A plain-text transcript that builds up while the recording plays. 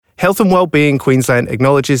Health and Wellbeing Queensland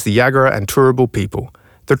acknowledges the Yagara and Turrbal people,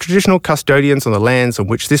 the traditional custodians on the lands on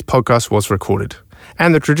which this podcast was recorded,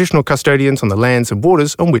 and the traditional custodians on the lands and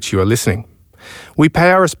waters on which you are listening. We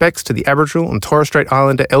pay our respects to the Aboriginal and Torres Strait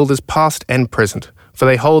Islander elders past and present, for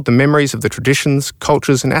they hold the memories of the traditions,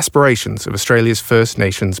 cultures and aspirations of Australia's First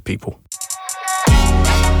Nations people.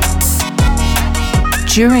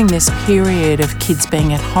 During this period of kids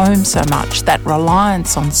being at home so much, that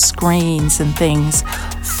reliance on screens and things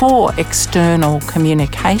for external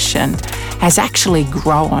communication has actually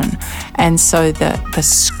grown. And so the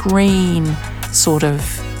screen sort of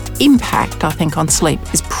impact, I think, on sleep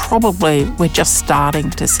is probably, we're just starting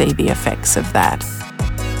to see the effects of that.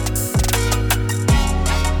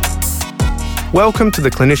 Welcome to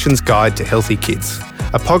the Clinician's Guide to Healthy Kids,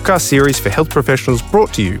 a podcast series for health professionals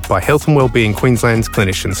brought to you by Health and Wellbeing Queensland's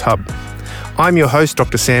Clinicians Hub. I'm your host,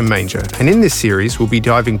 Dr. Sam Manger, and in this series we'll be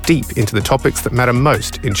diving deep into the topics that matter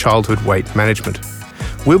most in childhood weight management.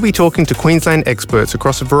 We'll be talking to Queensland experts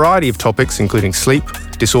across a variety of topics including sleep,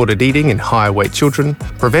 disordered eating in higher weight children,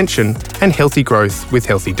 prevention, and healthy growth with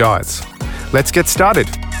healthy diets. Let's get started.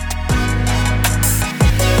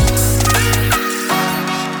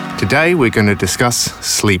 Today we're going to discuss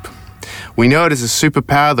sleep. We know it is a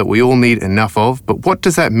superpower that we all need enough of, but what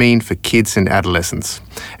does that mean for kids and adolescents?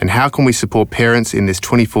 And how can we support parents in this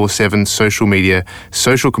 24/7 social media,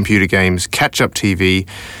 social computer games, catch-up TV,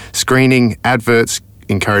 screening, adverts,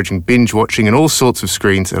 encouraging binge watching and all sorts of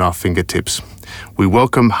screens at our fingertips? We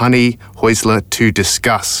welcome Honey Heussler to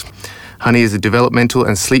discuss. Honey is a developmental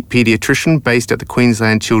and sleep paediatrician based at the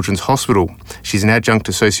Queensland Children's Hospital. She's an Adjunct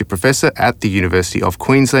Associate Professor at the University of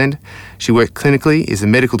Queensland. She works clinically, is the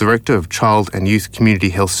Medical Director of Child and Youth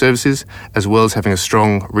Community Health Services, as well as having a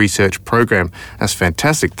strong research program. That's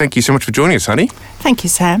fantastic. Thank you so much for joining us, Honey. Thank you,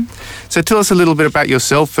 Sam. So tell us a little bit about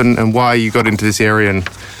yourself and why you got into this area and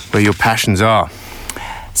where your passions are.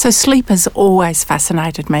 So sleep has always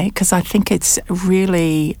fascinated me because I think it's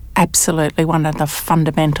really absolutely one of the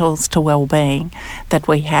fundamentals to well-being that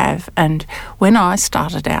we have. And when I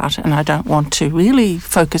started out, and I don't want to really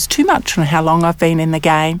focus too much on how long I've been in the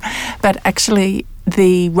game, but actually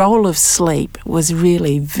the role of sleep was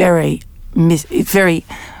really very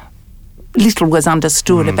little was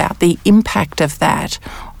understood about the impact of that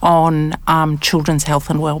on children's health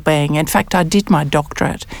and well-being. In fact, I did my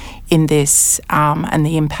doctorate in this and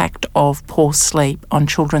the impact of poor sleep on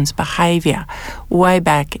children's behaviour way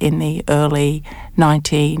back in the early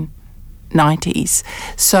 1990s.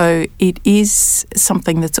 So it is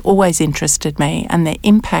something that's always interested me, and the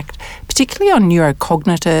impact, particularly on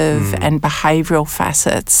neurocognitive and behavioural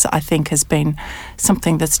facets, I think has been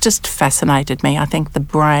something that's just fascinated me. I think the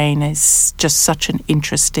brain is just such an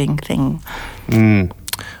interesting thing.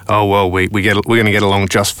 Oh, well, we're going to get along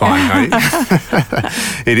just fine, hey?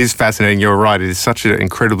 It is fascinating. You're right. It is such an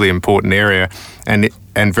incredibly important area and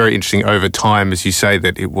very interesting over time, as you say,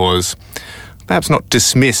 that it was perhaps not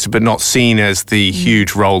dismissed but not seen as the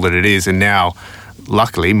huge role that it is. And now,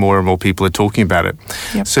 luckily, more and more people are talking about it.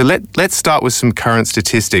 Yep. So let's start with some current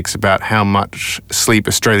statistics about how much sleep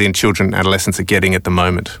Australian children and adolescents are getting at the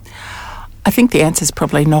moment. I think the answer is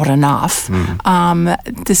probably not enough.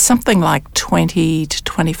 There's something like 20 to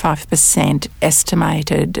 25%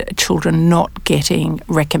 estimated children not getting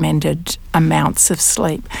recommended amounts of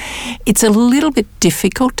sleep. It's a little bit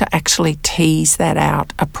difficult to actually tease that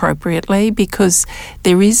out appropriately because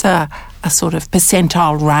there is a sort of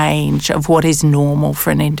percentile range of what is normal for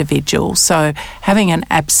an individual. So having an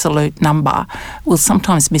absolute number will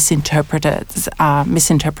sometimes misinterpret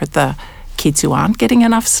the kids who aren't getting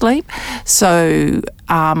enough sleep. So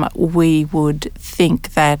we would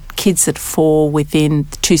think that kids that fall within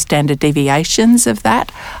 2 standard deviations of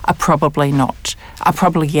that are probably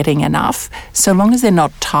getting enough, so long as they're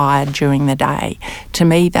not tired during the day. To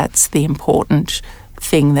me, that's the important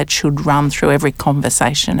thing that should run through every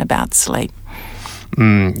conversation about sleep.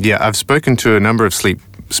 Yeah, I've spoken to a number of sleep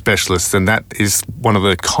specialists, and that is one of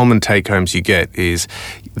the common take-homes you get is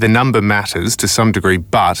the number matters to some degree,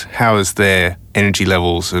 but how is their energy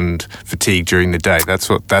levels and fatigue during the day?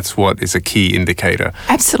 That's what is a key indicator.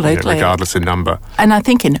 Absolutely. Regardless of number. And I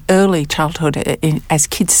think in early childhood, as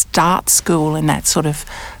kids start school in that sort of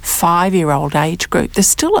 5-year-old age group, there's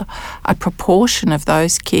still a proportion of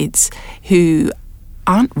those kids who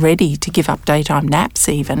aren't ready to give up daytime naps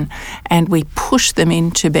even, and we push them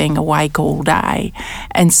into being awake all day.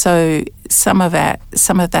 And so some of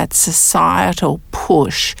that societal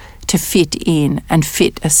push to fit in and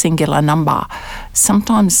fit a singular number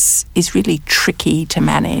sometimes is really tricky to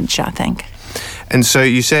manage, I think. And so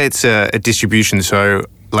you say it's a distribution, so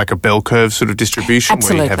like a bell curve sort of distribution?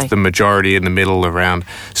 Absolutely. Where you have the majority in the middle around.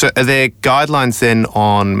 So are there guidelines then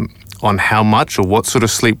on how much or what sort of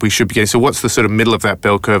sleep we should be getting? So what's the sort of middle of that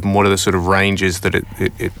bell curve, and what are the sort of ranges that it...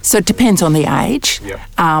 So it depends on the age. Yep.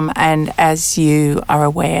 And as you are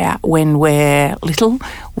aware, when we're little,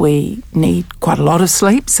 we need quite a lot of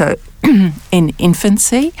sleep. So in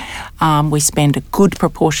infancy, we spend a good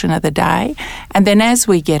proportion of the day. And then as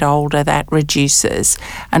we get older, that reduces.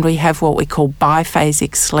 And we have what we call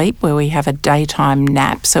biphasic sleep, where we have a daytime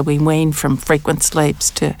nap. So we wean from frequent sleeps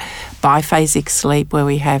to biphasic sleep, where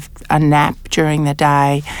we have a nap during the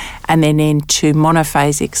day, and then into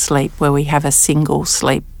monophasic sleep, where we have a single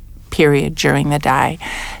sleep period during the day.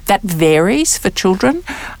 That varies for children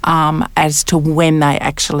as to when they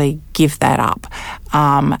actually give that up.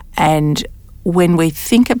 And when we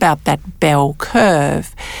think about that bell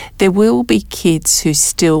curve, there will be kids who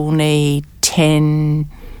still need 10,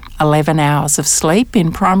 11 hours of sleep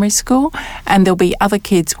in primary school, and there'll be other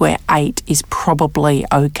kids where 8 is probably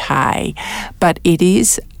okay. But it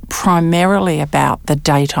is primarily about the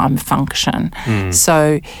daytime function.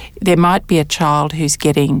 So there might be a child who's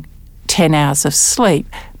getting 10 hours of sleep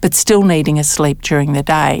but still needing a sleep during the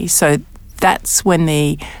day. So that's when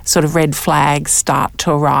the sort of red flags start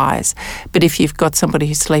to arise. But if you've got somebody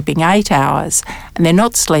who's sleeping 8 hours and they're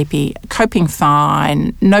not sleepy, coping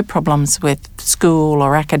fine, no problems with school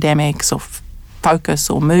or academics or focus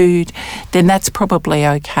or mood, then that's probably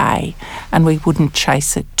okay, and we wouldn't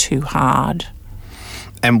chase it too hard.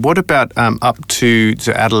 And what about up to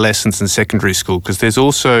adolescence and secondary school? Because there's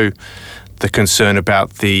also the concern about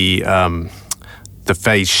the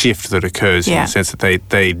phase shift that occurs in the sense that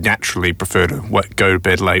they naturally prefer to go to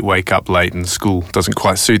bed late, wake up late, and school doesn't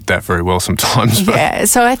quite suit that very well sometimes. Yeah,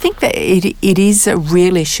 so I think that it is a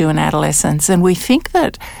real issue in adolescence, and we think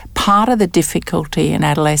that part of the difficulty in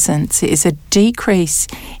adolescence is a decrease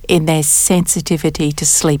in their sensitivity to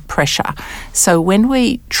sleep pressure. So when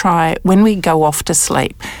we go off to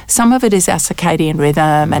sleep, some of it is our circadian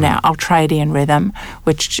rhythm and our ultradian rhythm,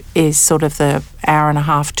 which is sort of the hour and a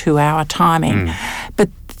half, 2 hour timing. But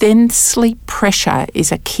then sleep pressure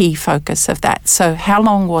is a key focus of that. So how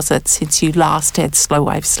long was it since you last had slow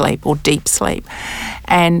wave sleep or deep sleep?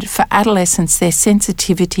 And for adolescents, their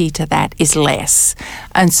sensitivity to that is less.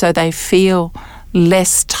 And so they feel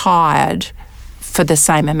less tired for the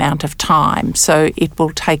same amount of time. So it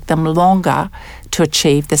will take them longer to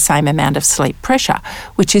achieve the same amount of sleep pressure,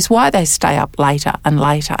 which is why they stay up later and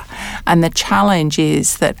later. And the challenge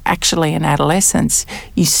is that actually in adolescence,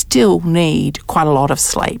 you still need quite a lot of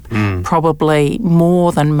sleep, probably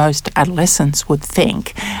more than most adolescents would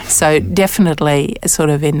think. So definitely sort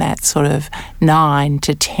of in that sort of 9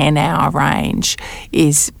 to 10 hour range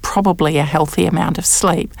is probably a healthy amount of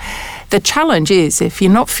sleep. The challenge is if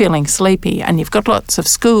you're not feeling sleepy and you've got lots of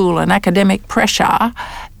school and academic pressure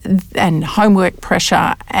and homework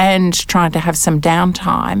pressure and trying to have some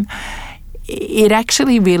downtime, it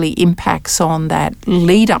actually really impacts on that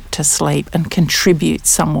lead up to sleep and contributes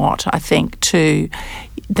somewhat, I think, to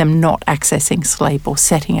them not accessing sleep or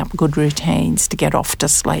setting up good routines to get off to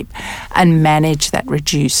sleep and manage that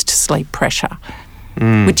reduced sleep pressure,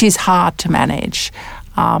 which is hard to manage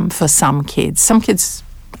for some kids. Some kids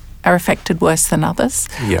are affected worse than others,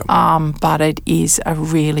 but it is a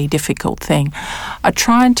really difficult thing. I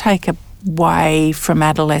try and take away from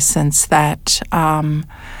adolescents that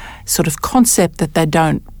sort of concept that they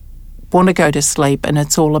don't want to go to sleep and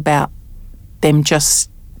it's all about them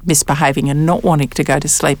just misbehaving and not wanting to go to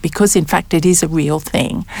sleep, because in fact it is a real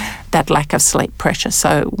thing, that lack of sleep pressure.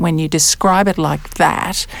 So when you describe it like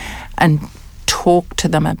that and talk to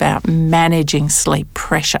them about managing sleep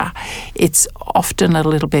pressure, it's often a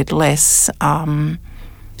little bit less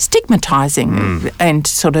stigmatising and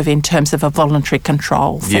sort of in terms of a voluntary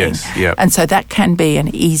control thing. Yes, yep. And so that can be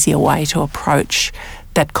an easier way to approach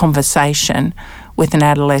that conversation with an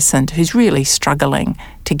adolescent who's really struggling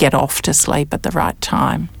to get off to sleep at the right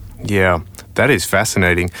time. Yeah, that is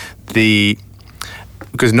fascinating.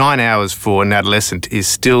 Because 9 hours for an adolescent is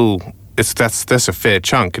still... That's a fair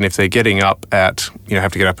chunk, and if they're getting up at,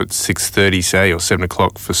 have to get up at 6:30, say, or 7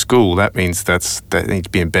 o'clock for school, that means they need to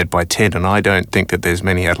be in bed by 10, and I don't think that there's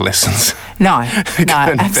many adolescents. No,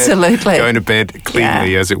 absolutely. Going to bed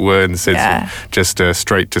cleanly, as it were, in the sense of just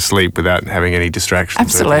straight to sleep without having any distractions.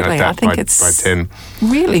 Absolutely, Like I think by it's 10.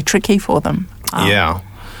 Really tricky for them. Yeah.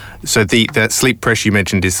 So that sleep pressure you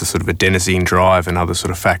mentioned is the sort of adenosine drive and other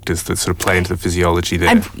sort of factors that sort of play into the physiology there.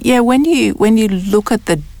 And when you look at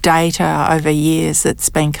the data over years that's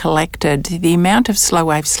been collected, the amount of slow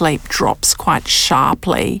wave sleep drops quite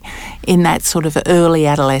sharply in that sort of early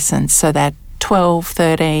adolescence, so that 12,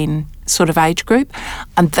 13, sort of age group,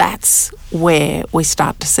 and that's where we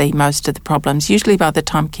start to see most of the problems. Usually by the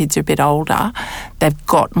time kids are a bit older, they've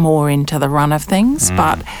got more into the run of things,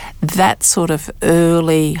 but that sort of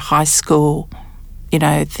early high school,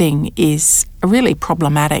 thing is really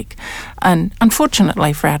problematic. And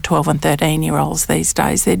unfortunately for our 12 and 13-year-olds these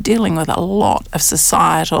days, they're dealing with a lot of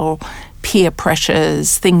societal peer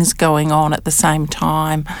pressures, things going on at the same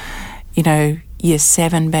time. Year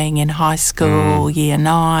 7 being in high school, year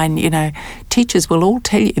 9, teachers will all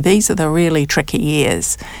tell you these are the really tricky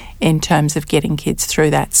years in terms of getting kids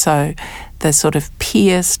through that. So the sort of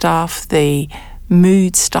peer stuff, the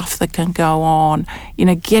mood stuff that can go on,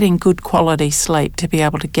 getting good quality sleep to be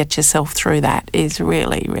able to get yourself through that is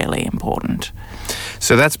really, really important.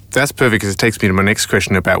 So that's perfect, because it takes me to my next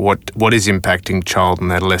question about what is impacting child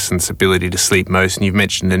and adolescents' ability to sleep most. And you've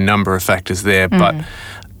mentioned a number of factors there, but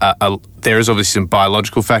there is obviously some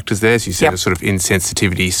biological factors there, as you said, a sort of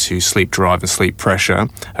insensitivities to sleep drive and sleep pressure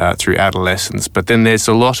through adolescence. But then there's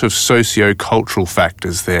a lot of socio-cultural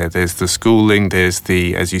factors there. There's the schooling, there's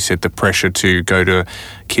the, as you said, the pressure to go to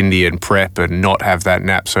kindy and prep and not have that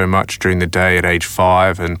nap so much during the day at age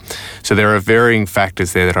 5. And so there are varying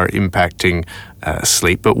factors there that are impacting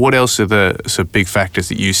sleep. But what else are the sort of big factors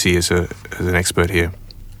that you see as an expert here?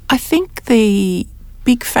 I think the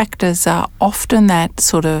big factors are often that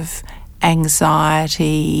sort of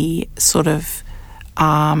anxiety, sort of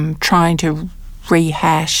trying to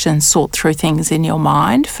rehash and sort through things in your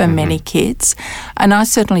mind for many kids. And I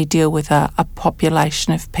certainly deal with a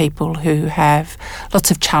population of people who have lots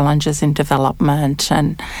of challenges in development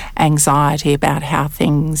and anxiety about how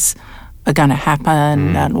things are going to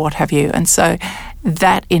happen and what have you. And so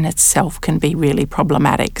that in itself can be really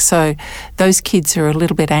problematic. So those kids are a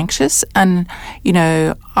little bit anxious. And,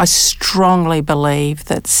 I strongly believe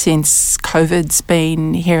that since COVID's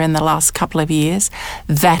been here in the last couple of years,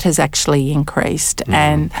 that has actually increased.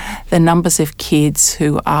 And the numbers of kids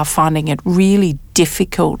who are finding it really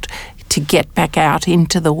difficult to get back out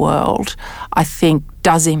into the world, I think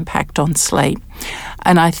does impact on sleep.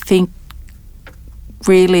 And I think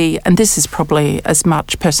really, and this is probably as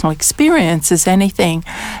much personal experience as anything,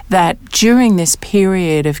 that during this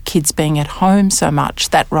period of kids being at home so much,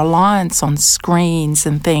 that reliance on screens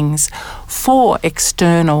and things for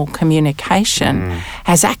external communication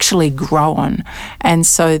has actually grown. And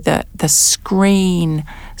so the screen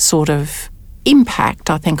sort of impact,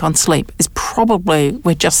 I think, on sleep is probably,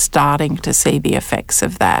 we're just starting to see the effects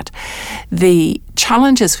of that. The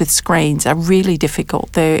challenges with screens are really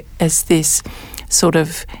difficult. There is this sort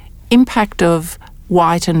of impact of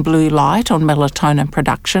white and blue light on melatonin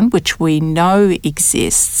production, which we know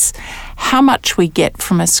exists. How much we get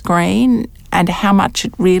from a screen and how much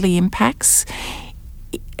it really impacts,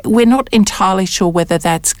 we're not entirely sure whether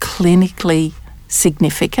that's clinically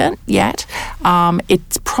significant yet.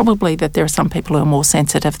 It's probably that there are some people who are more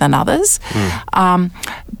sensitive than others.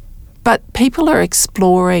 But people are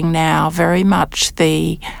exploring now very much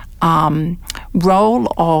the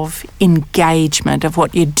role of engagement of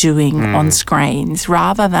what you're doing on screens,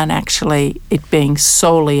 rather than actually it being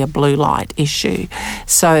solely a blue light issue.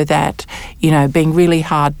 So that, being really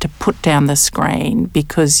hard to put down the screen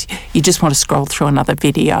because you just want to scroll through another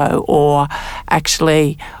video, or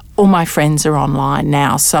actually all my friends are online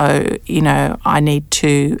now, so, I need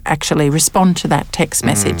to actually respond to that text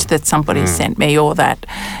message that somebody sent me, or that,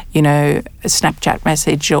 Snapchat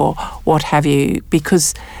message or what have you,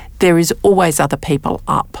 because there is always other people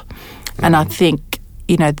up. And I think,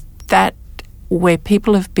 that where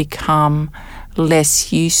people have become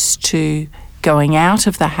less used to going out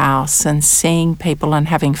of the house and seeing people and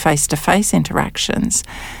having face-to-face interactions,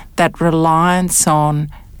 that reliance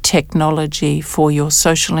on technology for your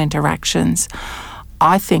social interactions,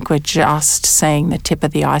 I think we're just seeing the tip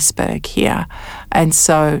of the iceberg here. And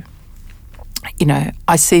so,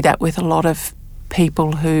 I see that with a lot of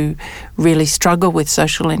people who really struggle with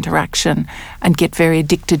social interaction and get very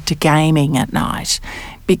addicted to gaming at night,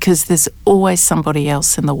 because there's always somebody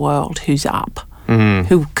else in the world who's up,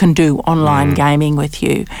 who can do online gaming with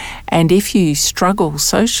you. And if you struggle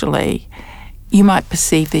socially, you might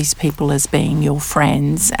perceive these people as being your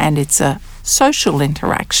friends, and it's a social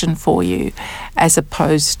interaction for you as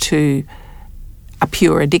opposed to a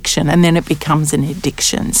pure addiction, and then it becomes an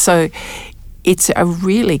addiction. So it's a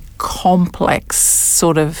really complex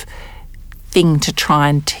sort of thing to try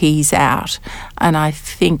and tease out. And I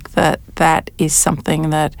think that that is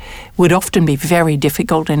something that would often be very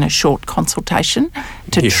difficult in a short consultation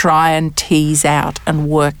to try and tease out and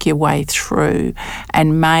work your way through,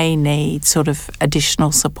 and may need sort of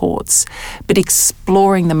additional supports. But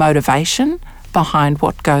exploring the motivation behind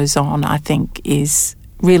what goes on, I think, is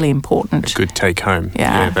really important. A good take home.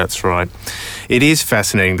 Yeah, that's right. It is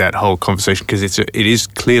fascinating, that whole conversation, because it is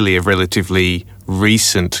clearly a relatively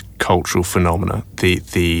recent cultural phenomena,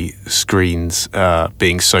 the screens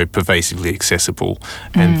being so pervasively accessible,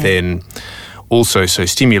 and then also so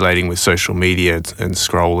stimulating with social media and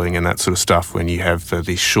scrolling and that sort of stuff, when you have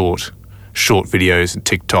these short videos and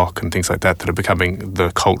TikTok and things like that are becoming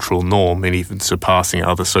the cultural norm and even surpassing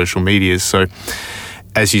other social medias. So,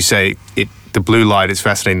 as you say, the blue light is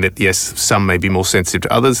fascinating, that yes, some may be more sensitive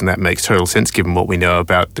to others, and that makes total sense given what we know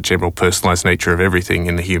about the general personalised nature of everything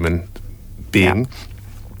in the human being.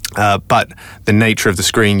 But the nature of the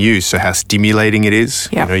screen use, so how stimulating it is.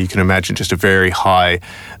 Yep. You can imagine just a very high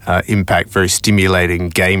impact, very stimulating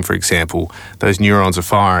game, for example. Those neurons are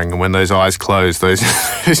firing, and when those eyes close, those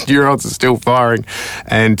neurons are still firing.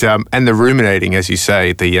 And the ruminating, as you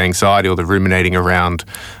say, the anxiety or the ruminating around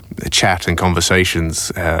the chat and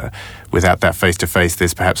conversations, without that face-to-face,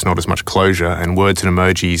 there's perhaps not as much closure, and words and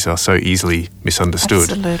emojis are so easily misunderstood.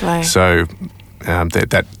 Absolutely. So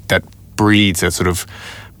that breeds a sort of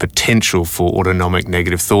potential for autonomic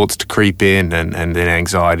negative thoughts to creep in, and then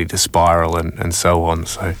anxiety to spiral and so on.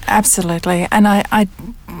 So absolutely. And I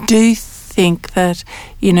do think that,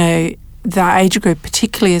 the age group,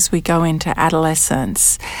 particularly as we go into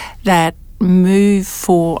adolescence, that move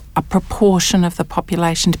for a proportion of the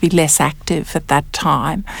population to be less active at that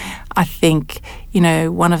time. I think,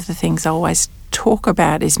 one of the things I always talk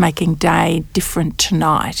about is making day different to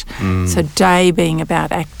night. So day being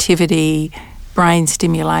about activity, brain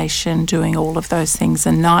stimulation, doing all of those things,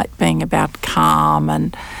 and night being about calm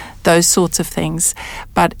and those sorts of things.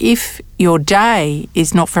 But if your day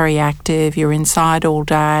is not very active, you're inside all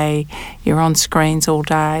day, you're on screens all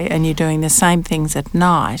day, and you're doing the same things at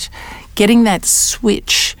night, getting that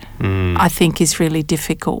switch, I think, is really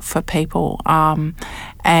difficult for people.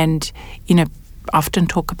 And, often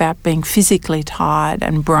talk about being physically tired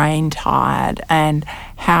and brain tired, and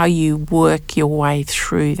how you work your way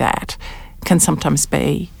through that can sometimes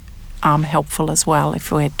be helpful as well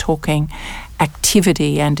if we're talking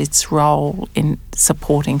activity and its role in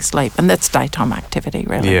supporting sleep. And that's daytime activity,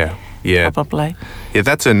 really. Yeah. Probably. Yeah,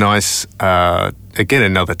 that's a nice, again,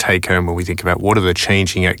 another take-home when we think about what are the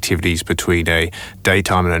changing activities between a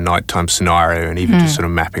daytime and a nighttime scenario, and even just sort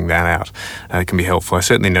of mapping that out can be helpful. I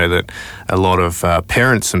certainly know that a lot of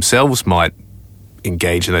parents themselves might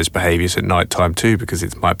engage in those behaviours at nighttime too, because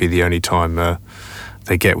it might be the only time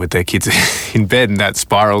they get with their kids in bed, and that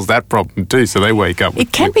spirals that problem too, so they wake up.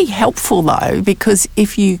 It can be helpful though, because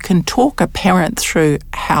if you can talk a parent through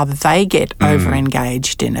how they get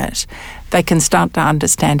over-engaged in it, they can start to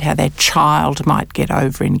understand how their child might get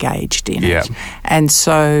over-engaged in it. And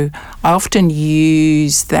so I often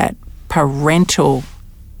use that parental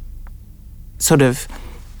sort of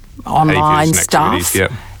online stuff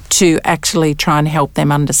to actually try and help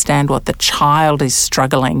them understand what the child is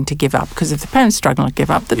struggling to give up. Because if the parent's struggling to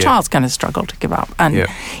give up, the child's going to struggle to give up. And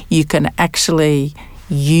you can actually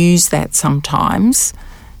use that sometimes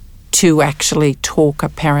to actually talk a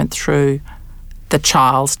parent through the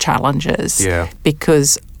child's challenges.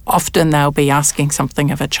 Because often they'll be asking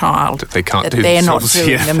something of a child that they can't do they're themselves. Not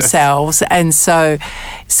doing themselves. And so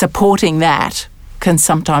supporting that can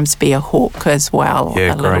sometimes be a hook as well,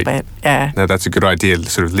 a little bit. No, that's a good idea,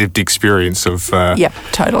 sort of lived experience of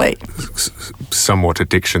totally. Somewhat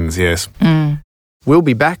addictions, yes. We'll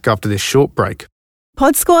be back after this short break.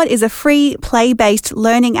 Pod Squad is a free, play-based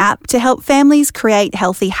learning app to help families create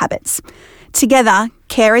healthy habits. Together,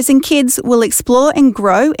 carers and kids will explore and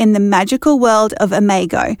grow in the magical world of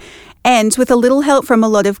Imago, and with a little help from a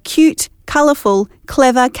lot of cute, colourful,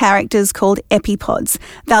 clever characters called epipods,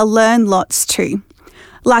 they'll learn lots too.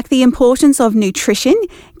 Like the importance of nutrition,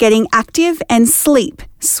 getting active, and sleep,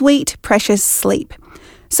 sweet, precious sleep.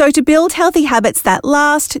 So to build healthy habits that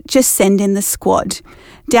last, just send in the squad.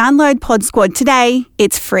 Download Pod Squad today.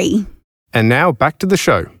 It's free. And now back to the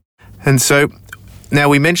show. And so now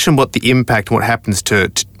we mentioned what the impact, what happens to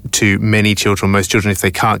many children, most children, if they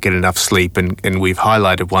can't get enough sleep. And we've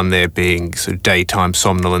highlighted one there being sort of daytime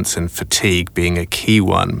somnolence and fatigue being a key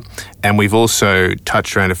one. And we've also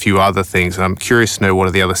touched around a few other things. And I'm curious to know what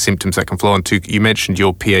are the other symptoms that can flow on to. You mentioned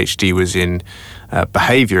your PhD was in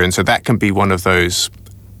behaviour. And so that can be one of those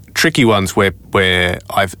tricky ones where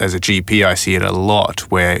I've, as a GP, I see it a lot,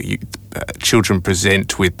 where children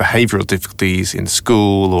present with behavioural difficulties in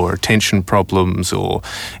school or attention problems or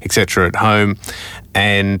etc. at home.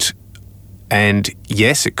 And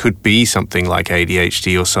yes, it could be something like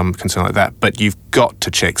ADHD or some concern like that, but you've got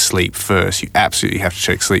to check sleep first. You absolutely have to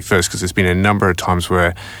check sleep first, because there's been a number of times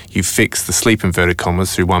where you fix the sleep, inverted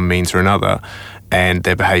commas, through one means or another, and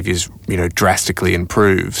their behaviours, drastically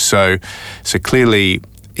improve. So clearly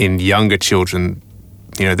in younger children,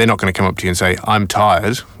 they're not going to come up to you and say, I'm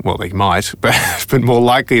tired. Well, they might, but more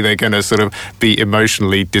likely they're going to sort of be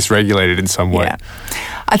emotionally dysregulated in some way. Yeah.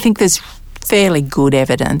 I think there's fairly good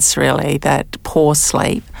evidence, really, that poor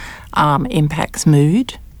sleep impacts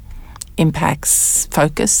mood, impacts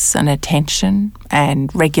focus and attention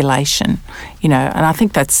and regulation, and I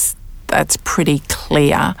think that's pretty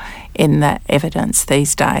clear in the evidence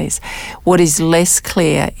these days. What is less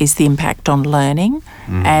clear is the impact on learning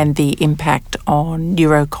and the impact on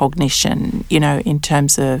neurocognition, in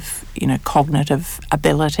terms of, cognitive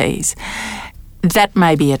abilities. That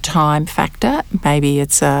may be a time factor, maybe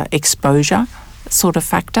it's a exposure sort of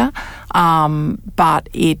factor, but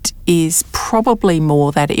it is probably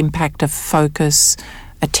more that impact of focus,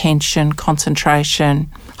 attention, concentration,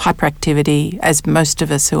 hyperactivity. As most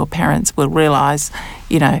of us who are parents will realise,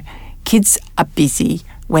 kids are busy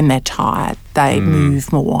when they're tired. They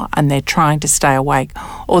move more and they're trying to stay awake.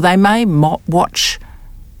 Or they may watch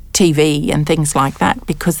TV and things like that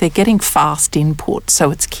because they're getting fast input,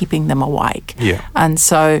 so it's keeping them awake. Yeah. And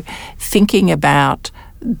so thinking about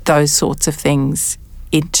those sorts of things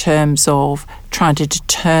in terms of trying to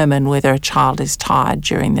determine whether a child is tired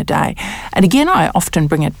during the day. And again, I often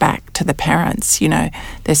bring it back to the parents.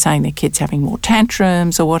 They're saying their kid's having more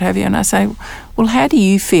tantrums or what have you. And I say, well, how do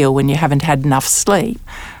you feel when you haven't had enough sleep?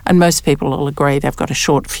 And most people will agree they've got a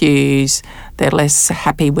short fuse, they're less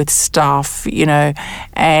happy with stuff,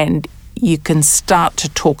 and you can start to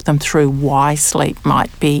talk them through why sleep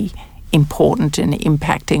might be important in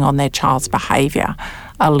impacting on their child's behaviour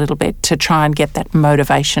a little bit to try and get that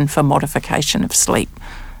motivation for modification of sleep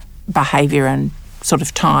behaviour and sort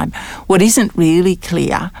of time. What isn't really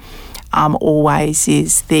clear always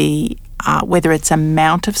is the whether it's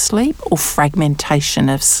amount of sleep or fragmentation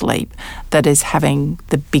of sleep that is having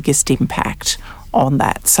the biggest impact on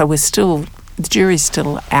that. So the jury's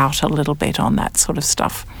still out a little bit on that sort of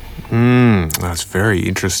stuff. That's very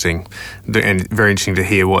interesting, and very interesting to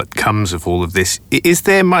hear what comes of all of this. Is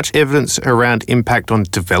there much evidence around impact on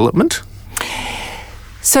development?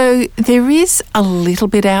 So there is a little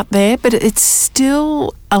bit out there, but it's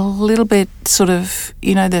still a little bit sort of,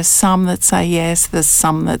 there's some that say yes, there's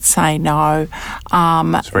some that say no.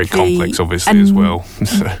 It's very complex, obviously, as well.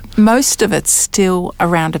 Most of it's still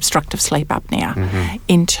around obstructive sleep apnea.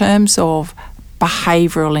 In terms of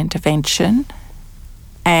behavioural intervention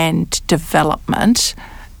and development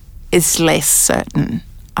is less certain,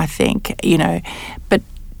 I think, But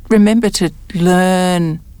remember to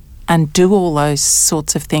learn and do all those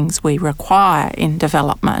sorts of things we require in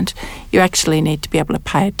development. You actually need to be able to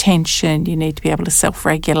pay attention, you need to be able to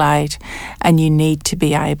self-regulate, and you need to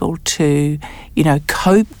be able to,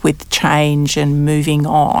 cope with change and moving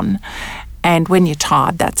on. And when you're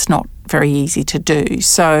tired, that's not very easy to do.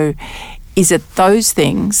 So is it those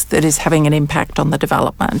things that is having an impact on the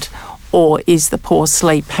development, or is the poor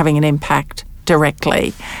sleep having an impact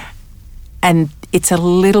directly? And it's a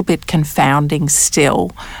little bit confounding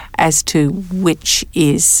still as to which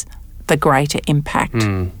is the greater impact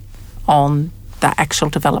on the actual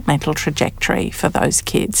developmental trajectory for those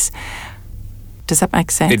kids. Does that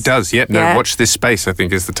make sense? It does, yeah. No, watch this space, I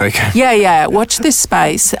think, is the take. Yeah, watch this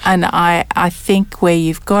space. And I think where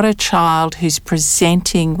you've got a child who's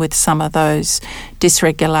presenting with some of those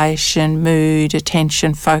dysregulation, mood,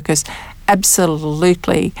 attention, focus,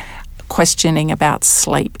 absolutely questioning about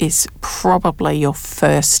sleep is probably your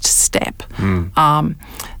first step.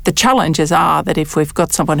 The challenges are that if we've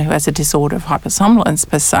got someone who has a disorder of hypersomnolence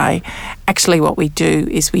per se, actually what we do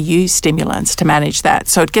is we use stimulants to manage that.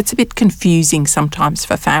 So it gets a bit confusing sometimes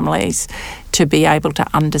for families to be able to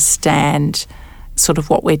understand sort of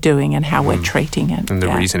what we're doing and how we're treating it. And the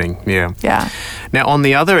reasoning, yeah. Yeah. Now, on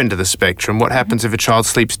the other end of the spectrum, what happens if a child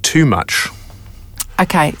sleeps too much?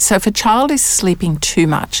 Okay, so if a child is sleeping too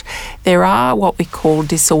much, there are what we call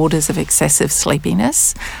disorders of excessive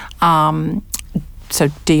sleepiness. So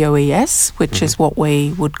DOES, which is what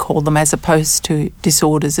we would call them, as opposed to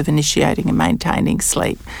disorders of initiating and maintaining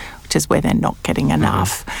sleep, which is where they're not getting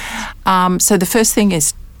enough. So the first thing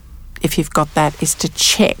is, if you've got that, is to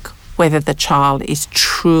check whether the child is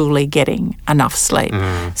truly getting enough sleep.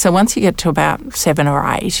 So once you get to about 7 or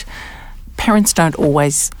 8, parents don't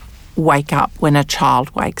always wake up when a child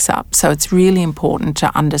wakes up. So it's really important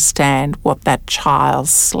to understand what that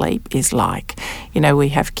child's sleep is like. We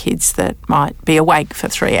have kids that might be awake for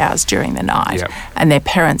 3 hours during the night and their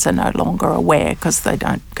parents are no longer aware because they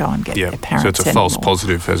don't go and get their parents So it's a anymore. false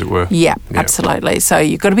positive, as it were. Yeah, absolutely. So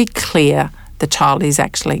you've got to be clear the child is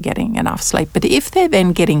actually getting enough sleep. But if they're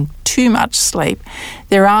then getting too much sleep,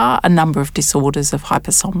 there are a number of disorders of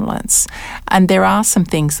hypersomnolence, and there are some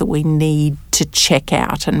things that we need to check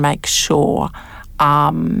out and make sure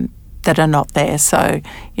that are not there. So,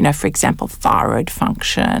 for example, thyroid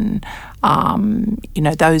function,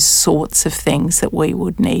 those sorts of things that we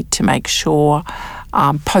would need to make sure,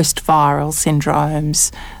 post-viral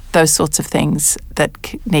syndromes, those sorts of things that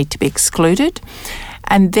need to be excluded.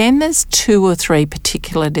 And then there's 2 or 3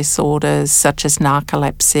 particular disorders, such as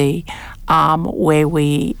narcolepsy, where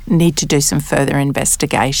we need to do some further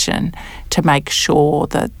investigation to make sure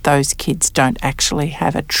that those kids don't actually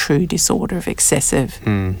have a true disorder of excessive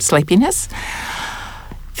sleepiness.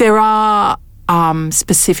 There are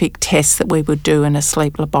specific tests that we would do in a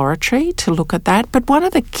sleep laboratory to look at that. But one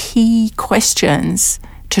of the key questions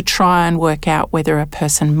to try and work out whether a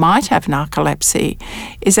person might have narcolepsy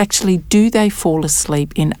is actually, do they fall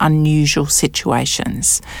asleep in unusual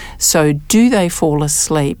situations? So do they fall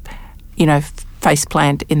asleep, face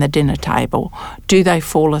plant in the dinner table? Do they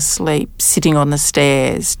fall asleep sitting on the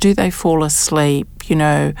stairs? Do they fall asleep,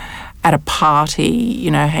 at a party,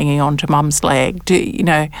 hanging on to mum's leg?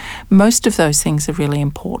 Most of those things are really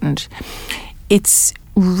important. It's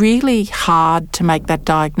really hard to make that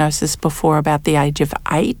diagnosis before about the age of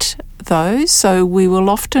 8, though. So we will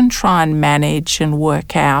often try and manage and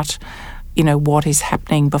work out, what is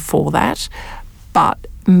happening before that. But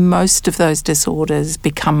most of those disorders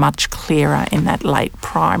become much clearer in that late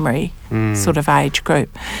primary sort of age group.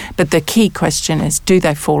 But the key question is, do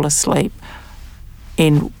they fall asleep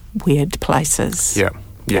in weird places? Yeah.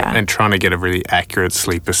 And trying to get a really accurate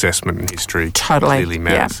sleep assessment and history clearly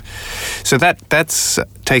matters. Yeah. So that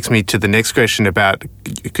takes me to the next question about,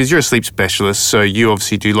 because you're a sleep specialist, so you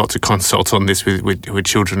obviously do lots of consults on this with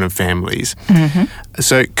children and families. Mm-hmm.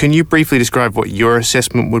 So can you briefly describe what your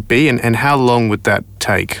assessment would be and how long would that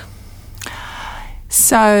take?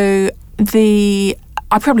 So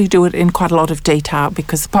I probably do it in quite a lot of detail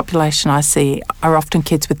because the population I see are often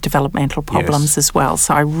kids with developmental problems as well.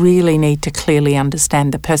 So I really need to clearly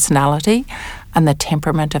understand the personality and the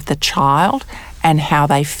temperament of the child and how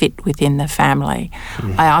they fit within the family.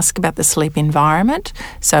 I ask about the sleep environment.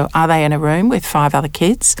 So are they in a room with 5 other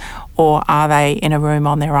kids, or are they in a room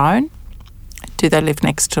on their own? Do they live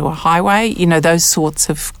next to a highway? Those sorts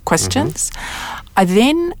of questions. I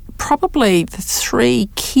then probably the 3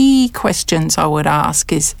 key questions I would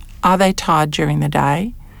ask is, are they tired during the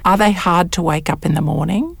day? Are they hard to wake up in the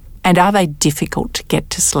morning? And are they difficult to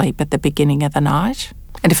get to sleep at the beginning of the night?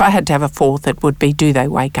 And if I had to have a 4th, it would be, do they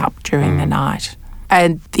wake up during the night?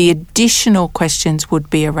 And the additional questions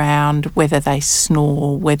would be around whether they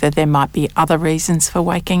snore, whether there might be other reasons for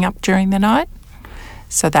waking up during the night.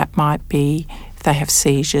 So that might be if they have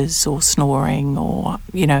seizures or snoring or,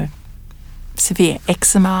 severe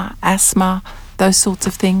eczema, asthma, those sorts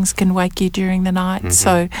of things can wake you during the night.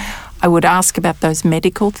 So I would ask about those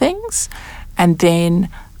medical things, and then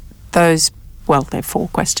they're 4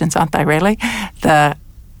 questions, aren't they really? The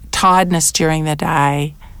tiredness during the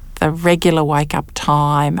day, the regular wake-up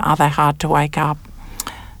time, are they hard to wake up?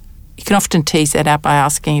 You can often tease that out by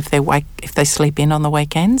asking if they sleep in on the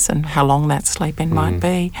weekends and how long that sleep in might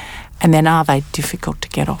be. And then are they difficult to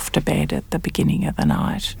get off to bed at the beginning of the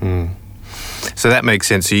night? So that makes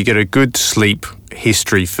sense. So you get a good sleep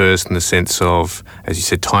history first in the sense of, as you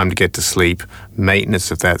said, time to get to sleep,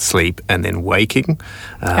 maintenance of that sleep, and then waking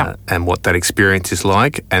and what that experience is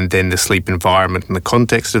like, and then the sleep environment and the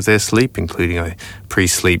context of their sleep, including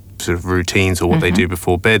pre-sleep sort of routines or what they do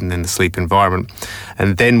before bed, and then the sleep environment.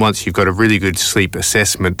 And then once you've got a really good sleep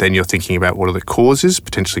assessment, then you're thinking about what are the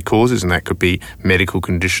potentially causes, and that could be medical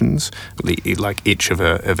conditions like itch of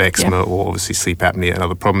eczema or obviously sleep apnea and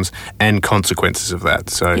other problems, and consequences of that.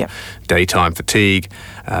 So daytime fatigue,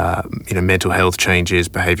 mental health changes,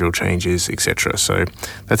 behavioural changes, etc. So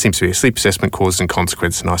that seems to be a sleep assessment, cause and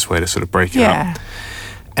consequence, a nice way to sort of break it up.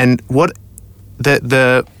 And what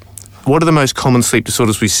are the most common sleep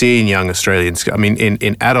disorders we see in young Australians? I mean,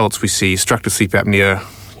 in adults we see obstructive sleep apnea,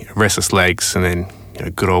 restless legs, and then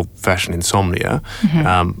good old-fashioned insomnia.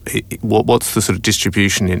 What's the sort of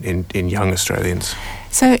distribution in young Australians?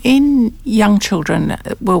 So in young children,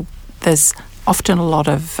 there's often a lot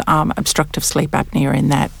of obstructive sleep apnea in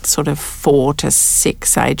that sort of 4 to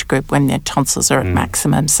 6 age group when their tonsils are at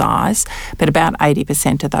maximum size, but about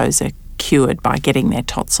 80% of those are cured by getting their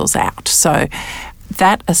tonsils out. So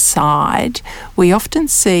that aside, we often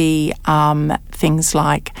see things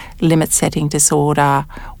like limit setting disorder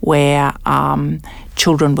where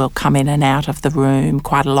children will come in and out of the room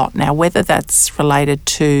quite a lot. Now, whether that's related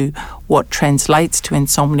to what translates to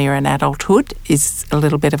insomnia in adulthood is a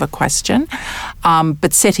little bit of a question,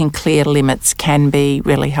 but setting clear limits can be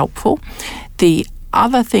really helpful. The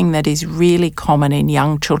other thing that is really common in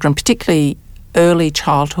young children, particularly early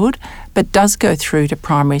childhood, but does go through to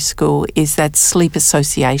primary school, is that sleep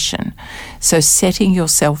association. So setting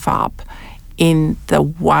yourself up in the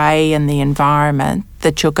way and the environment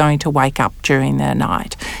that you're going to wake up during the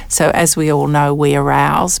night. So as we all know, we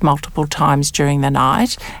arouse multiple times during the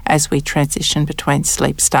night as we transition between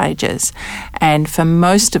sleep stages. And for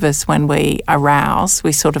most of us, when we arouse,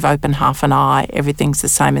 we sort of open half an eye, everything's the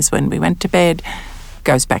same as when we went to bed,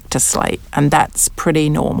 goes back to sleep, and that's pretty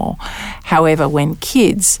normal. However, when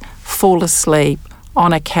kids fall asleep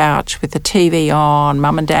on a couch with the TV on,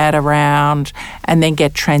 mum and dad around, and then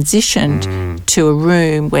get transitioned to a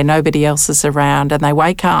room where nobody else is around, and they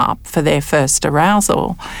wake up for their first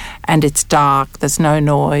arousal, and it's dark, there's no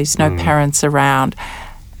noise, no parents around,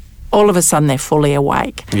 all of a sudden they're fully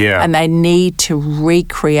awake. Yeah. And they need to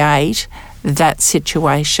recreate that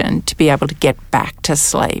situation to be able to get back to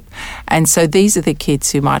sleep. And so these are the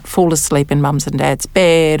kids who might fall asleep in mum's and dad's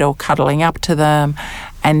bed or cuddling up to them,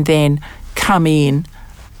 and then come in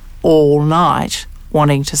all night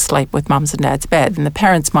wanting to sleep with mum's and dad's bed. And the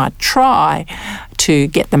parents might try to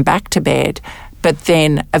get them back to bed, but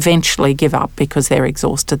then eventually give up because they're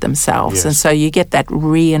exhausted themselves. Yes. And so you get that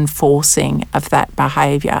reinforcing of that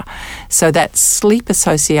behaviour. So that sleep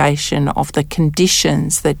association of the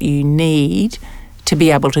conditions that you need to be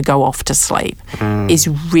able to go off to sleep is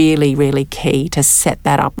really, really key to set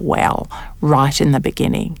that up well right in the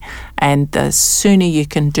beginning. And the sooner you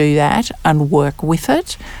can do that and work with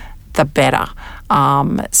it, the better.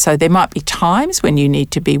 So there might be times when you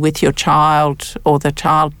need to be with your child, or the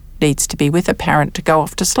child needs to be with a parent to go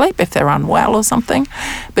off to sleep if they're unwell or something.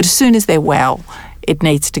 But as soon as they're well, it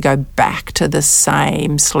needs to go back to the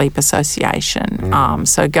same sleep association.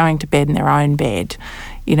 So going to bed in their own bed,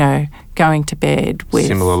 going to bed with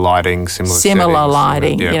similar lighting, similar settings,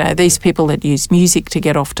 lighting. Yeah. These people that use music to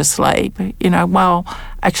get off to sleep, well,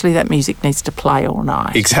 actually that music needs to play all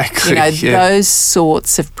night. Exactly. Those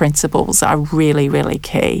sorts of principles are really, really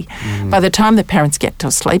key. By the time the parents get to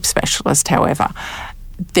a sleep specialist, however,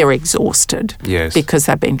 they're exhausted. Yes. Because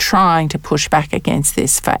they've been trying to push back against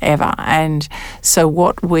this forever. And so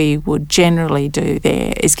what we would generally do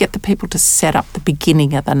there is get the people to set up the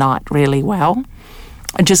beginning of the night really well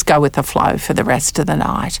and just go with the flow for the rest of the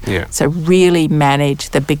night. Yeah. So really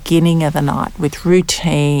manage the beginning of the night with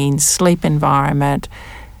routine, sleep environment,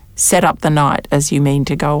 set up the night as you mean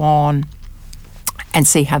to go on, and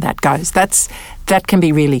see how that goes. That can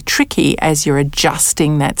be really tricky as you're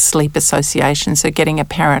adjusting that sleep association, so getting a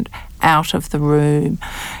parent out of the room.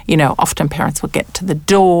 Often parents will get to the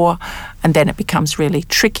door and then it becomes really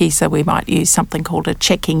tricky, so we might use something called a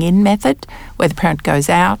checking in method, where the parent goes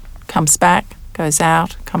out, comes back, goes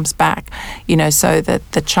out, comes back, so that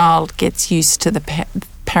the child gets used to the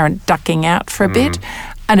parent ducking out for a bit,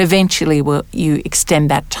 and eventually you extend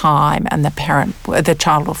that time and the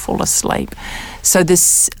child will fall asleep. So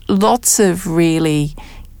there's lots of really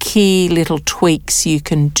key little tweaks you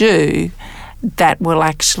can do that will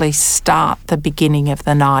actually start the beginning of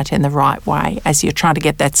the night in the right way as you're trying to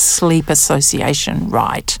get that sleep association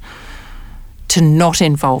right, to not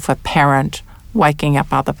involve a parent waking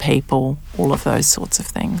up other people, all of those sorts of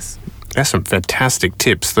things. That's some fantastic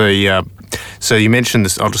tips. So you mentioned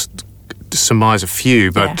this, I'll just surmise a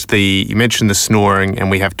few, but you mentioned the snoring, and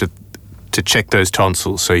we have to check those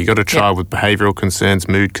tonsils. So you got a child with behavioural concerns,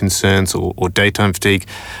 mood concerns, or daytime fatigue.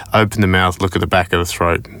 Open the mouth, look at the back of the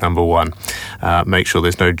throat, number one. Make sure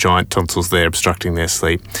there's no giant tonsils there obstructing their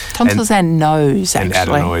sleep. Tonsils and nose, actually. And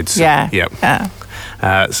adenoids. Yeah.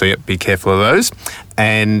 Yep. Be careful of those.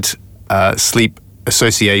 And sleep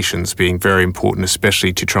associations being very important,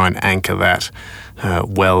 especially to try and anchor that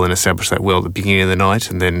well and establish that well at the beginning of the night,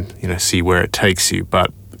 and then see where it takes you.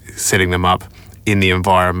 But setting them up in the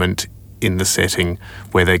environment, in the setting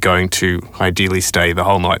where they're going to ideally stay the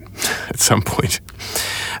whole night at some point.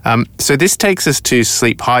 So this takes us to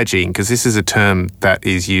sleep hygiene, because this is a term that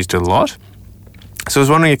is used a lot. So I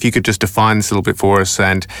was wondering if you could just define this a little bit for us,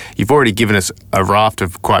 and you've already given us a raft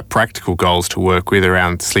of quite practical goals to work with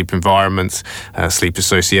around sleep environments, sleep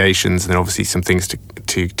associations, and then obviously some things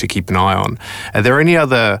to keep an eye on. Are there any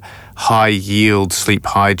other high-yield sleep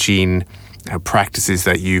hygiene practices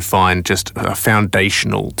that you find just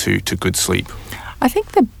foundational to good sleep? I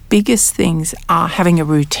think the biggest things are having a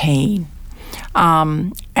routine.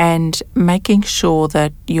 and making sure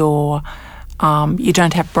that you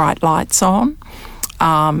don't have bright lights on.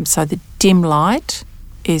 So the dim light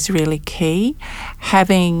is really key.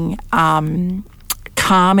 Having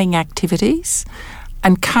calming activities,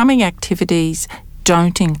 and calming activities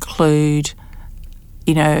don't include,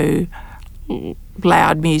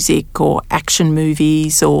 loud music or action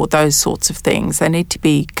movies or those sorts of things. They need to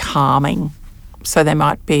be calming. So they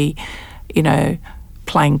might be,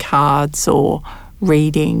 playing cards or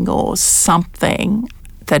reading or something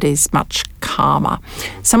that is much calmer.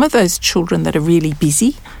 Some of those children that are really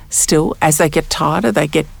busy still, as they get tighter, they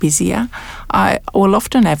get busier. I will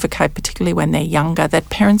often advocate, particularly when they're younger, that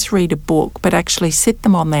parents read a book but actually sit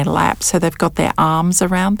them on their lap so they've got their arms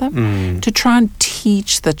around them to try and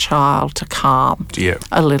teach the child to calm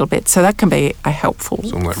a little bit. So that can be a helpful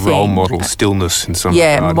Something like thing. role model stillness in some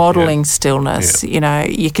regard. Modelling stillness. Yeah.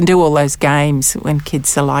 You can do all those games when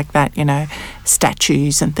kids are like that,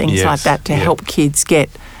 statues and things like that to help kids get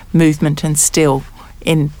movement and still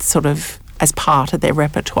in sort of as part of their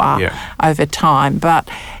repertoire over time. But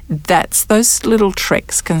those little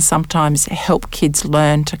tricks can sometimes help kids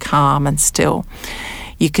learn to calm and still.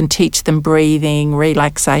 You can teach them breathing,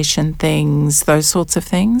 relaxation things, those sorts of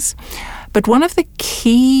things. But one of the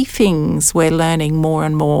key things we're learning more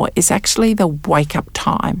and more is actually the wake-up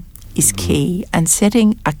time is key, and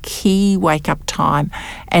setting a key wake-up time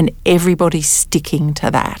and everybody sticking to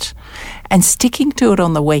that. And sticking to it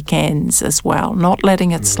on the weekends as well, not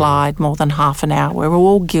letting it slide more than half an hour. We're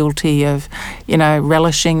all guilty of,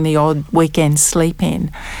 relishing the odd weekend sleep in.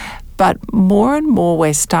 But more and more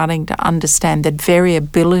we're starting to understand that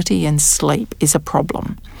variability in sleep is a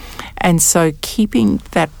problem. And so keeping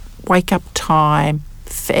that wake-up time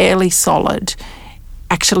fairly solid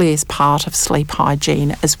actually is part of sleep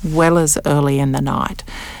hygiene as well as early in the night.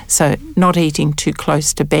 So not eating too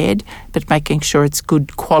close to bed, but making sure it's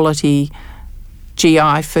good quality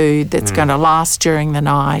GI food that's going to last during the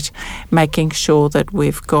night, making sure that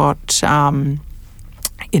we've got,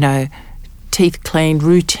 teeth cleaned,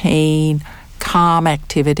 routine, calm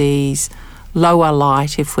activities, lower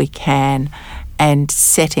light if we can, and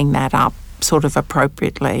setting that up sort of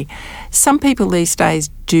appropriately. Some people these days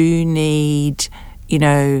do need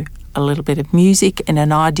a little bit of music. In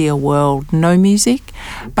an ideal world, no music.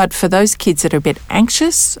 But for those kids that are a bit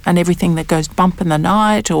anxious and everything that goes bump in the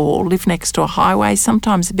night or live next to a highway,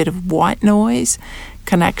 sometimes a bit of white noise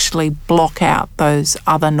can actually block out those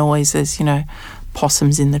other noises,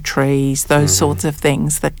 possums in the trees, those sorts of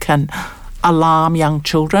things that can alarm young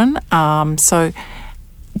children. So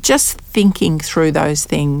just thinking through those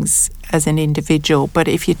things as an individual. But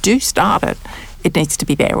if you do start it, it needs to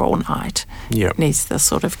be there all night. It needs the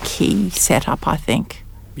sort of key setup, I think.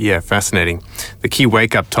 Yeah, fascinating. The key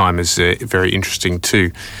wake-up time is very interesting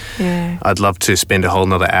too. Yeah. I'd love to spend a whole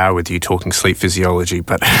nother hour with you talking sleep physiology,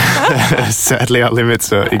 but sadly our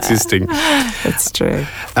limits are existing. That's true.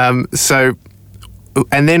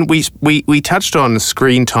 And then we touched on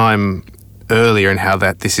screen time earlier and how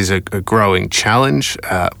this is a growing challenge,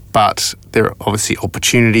 but there are obviously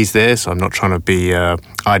opportunities there, so I'm not trying to be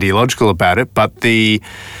ideological about it, but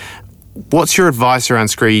what's your advice around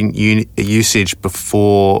screen usage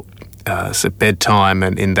before bedtime,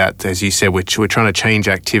 and in that, as you said, we're trying to change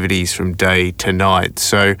activities from day to night.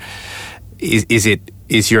 So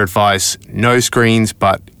is your advice no screens,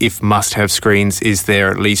 but if must have screens, is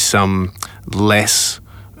there at least some less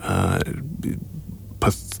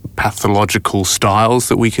pathological styles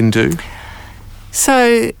that we can do?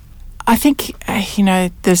 So I think,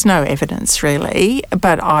 there's no evidence really,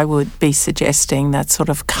 but I would be suggesting that sort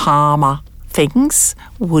of calmer things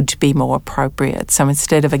would be more appropriate. So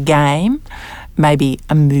instead of a game, maybe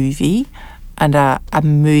a movie, and a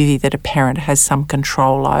movie that a parent has some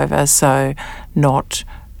control over, so not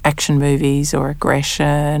action movies or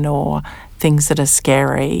aggression or things that are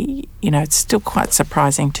scary. It's still quite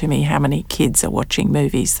surprising to me how many kids are watching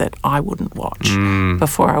movies that I wouldn't watch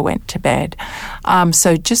before I went to bed.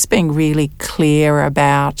 So just being really clear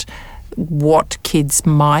about what kids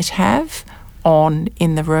might have on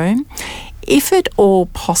in the room. If at all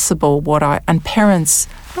possible, parents,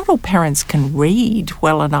 not all parents can read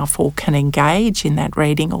well enough or can engage in that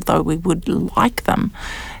reading, although we would like them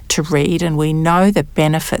to read, and we know the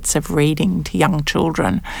benefits of reading to young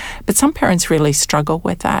children. But some parents really struggle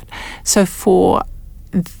with that. So for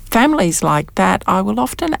families like that, I will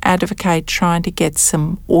often advocate trying to get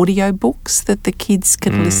some audio books that the kids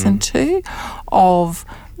can listen to of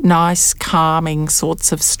nice, calming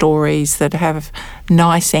sorts of stories that have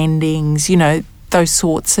nice endings, those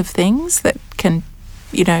sorts of things that can,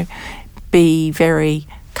 be very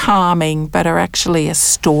calming but are actually a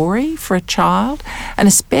story for a child, and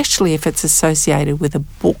especially if it's associated with a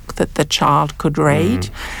book that the child could read,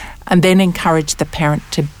 and then encourage the parent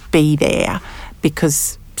to be there,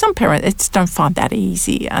 because some parents don't find that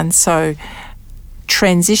easy. And so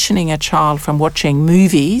transitioning a child from watching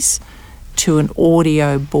movies to an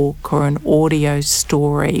audio book or an audio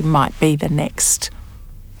story might be the next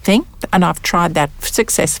thing. And I've tried that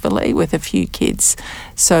successfully with a few kids.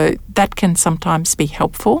 So that can sometimes be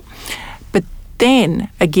helpful. But then,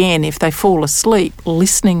 again, if they fall asleep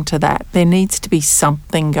listening to that, there needs to be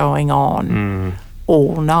something going on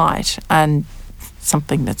all night, and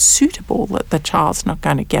something that's suitable, that the child's not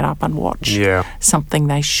going to get up and watch something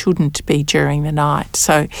they shouldn't be during the night.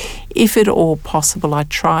 So if at all possible, I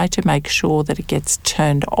try to make sure that it gets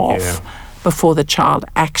turned off before the child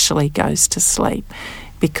actually goes to sleep,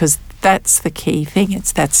 because that's the key thing.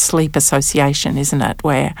 It's that sleep association, isn't it,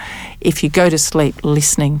 where if you go to sleep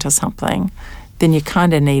listening to something, then you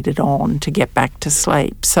kind of need it on to get back to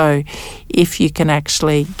sleep. So if you can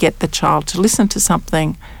actually get the child to listen to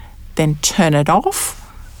something, then turn it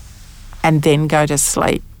off and then go to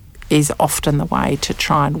sleep is often the way to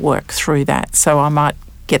try and work through that. So I might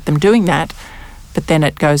get them doing that, but then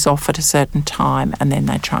it goes off at a certain time and then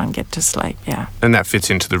they try and get to sleep, And that fits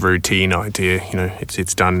into the routine idea. You know,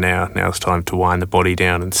 it's done now. Now it's time to wind the body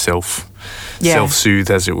down and self-soothe,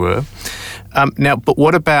 as it were. Now, but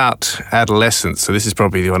what about adolescence? So this is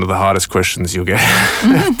probably one of the hardest questions you'll get.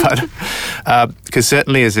 But because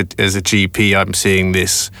certainly as a GP, I'm seeing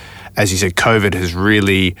this, as you said, COVID has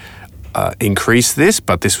really increased this,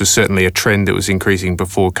 but this was certainly a trend that was increasing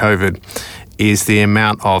before COVID, is the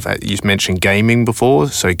amount of, you mentioned gaming before,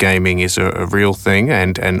 so gaming is a real thing,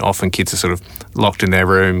 and often kids are sort of locked in their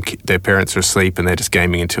room, their parents are asleep, and they're just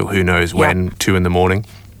gaming until who knows when, 2 a.m.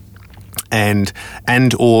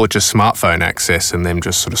 And or just smartphone access and them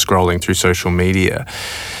just sort of scrolling through social media.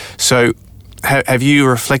 So have you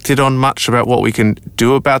reflected on much about what we can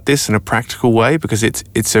do about this in a practical way? Because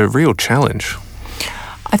it's a real challenge.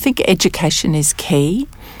 I think education is key.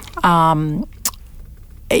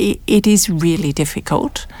 It is really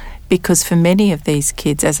difficult because for many of these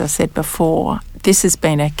kids, as I said before, this has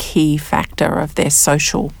been a key factor of their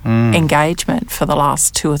social engagement for the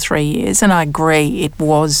last 2 or 3 years. And I agree it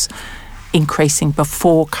was increasing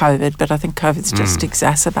before COVID, but I think COVID's just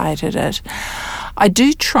exacerbated it. I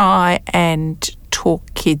do try and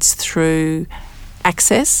talk kids through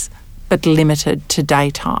access, but limited to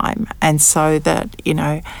daytime. And so that, you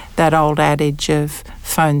know, that old adage of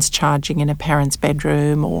phones charging in a parent's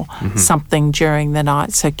bedroom or something during the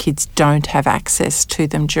night, so kids don't have access to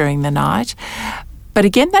them during the night. But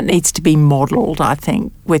again, that needs to be modelled, I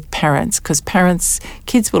think, with parents, because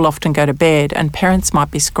kids will often go to bed and parents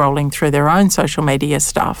might be scrolling through their own social media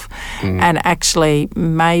stuff. And actually,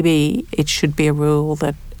 maybe it should be a rule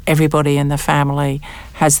that everybody in the family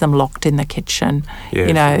has them locked in the kitchen. Yeah,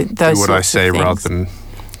 you know, those do what I say rather than...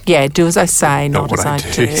 Yeah, do as I say, not as I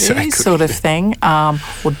do, exactly. Sort of thing.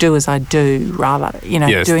 Or do as I do, rather, you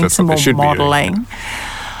know, doing some more modelling.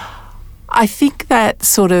 I think that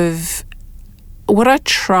sort of... What I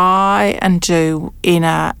try and do in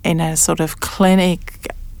a sort of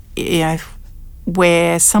clinic, you know,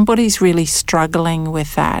 where somebody's really struggling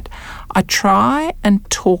with that, I try and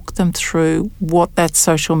talk them through what that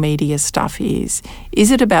social media stuff is.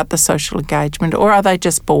 Is it about the social engagement or are they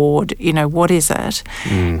just bored? You know, what is it?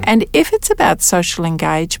 And if it's about social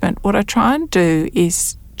engagement, what I try and do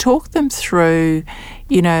is talk them through,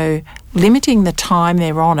 you know, limiting the time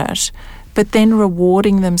they're on it, but then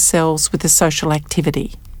rewarding themselves with a social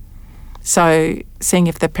activity. So seeing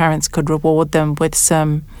if the parents could reward them with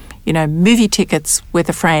some, you know, movie tickets with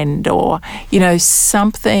a friend or, you know,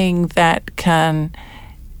 something that can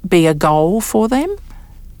be a goal for them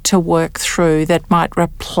to work through that might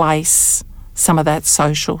replace some of that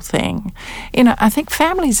social thing. You know, I think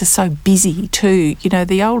families are so busy too. You know,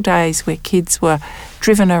 the old days where kids were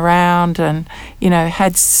driven around and, you know,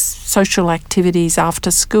 had social activities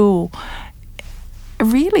after school,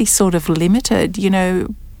 really sort of limited. You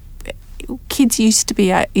know, kids used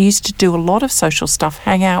to do a lot of social stuff,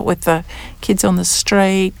 hang out with the kids on the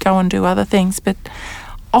street, go and do other things, but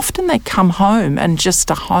often they come home and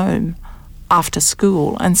just are home after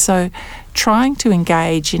school. And so trying to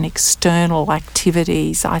engage in external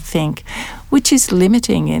activities, I think, which is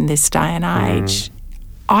limiting in this day and age,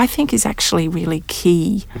 I think is actually really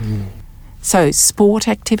key. So sport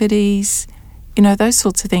activities, you know, those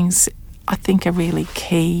sorts of things I think are really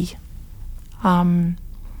key.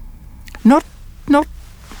 Not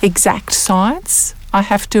exact science. I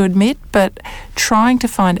have to admit, but trying to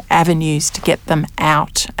find avenues to get them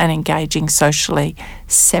out and engaging socially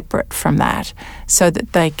separate from that so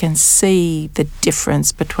that they can see the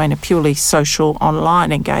difference between a purely social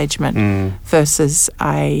online engagement versus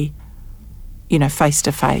a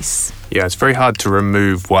face-to-face. Yeah, it's very hard to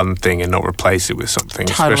remove one thing and not replace it with something,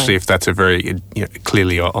 Totally. especially if that's a very,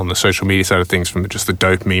 clearly on the social media side of things, from just the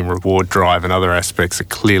dopamine reward drive and other aspects, a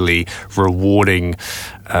clearly rewarding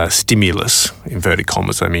stimulus, inverted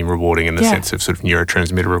commas, I mean rewarding in the sense of sort of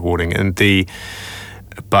neurotransmitter rewarding.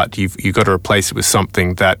 But you've got to replace it with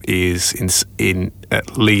something that is in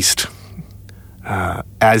at least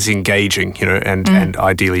as engaging, and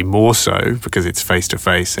ideally more so because it's face to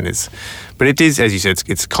face, but it is, as you said,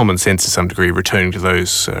 it's common sense to some degree, returning to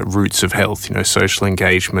those roots of health, social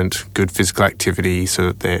engagement, good physical activity,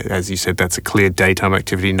 so that as you said, that's a clear daytime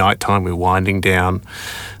activity, nighttime we're winding down,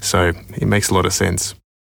 so it makes a lot of sense.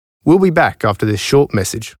 We'll be back after this short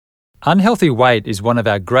message. Unhealthy weight is one of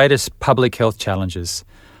our greatest public health challenges.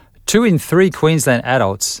 2 in 3 Queensland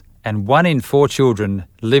adults and 1 in 4 children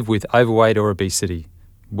live with overweight or obesity.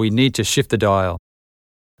 We need to shift the dial.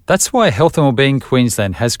 That's why Health and Wellbeing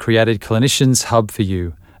Queensland has created Clinicians Hub for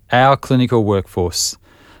you, our clinical workforce.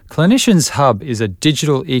 Clinicians Hub is a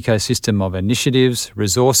digital ecosystem of initiatives,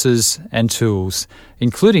 resources and tools,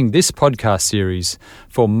 including this podcast series,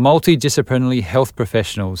 for multidisciplinary health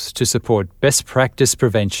professionals to support best practice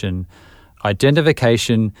prevention,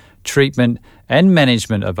 identification, treatment and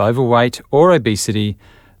management of overweight or obesity,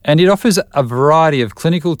 and it offers a variety of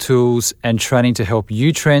clinical tools and training to help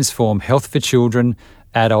you transform health for children,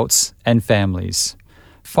 adults and families.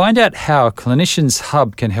 Find out how Clinicians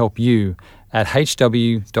Hub can help you at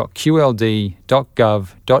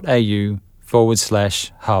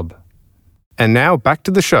hw.qld.gov.au/hub. And now back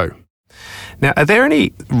to the show. Now, are there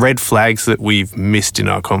any red flags that we've missed in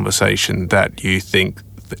our conversation that you think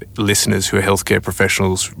that listeners who are healthcare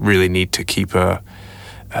professionals really need to keep an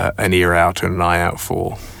ear out and an eye out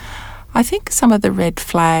for? I think some of the red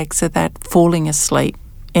flags are that falling asleep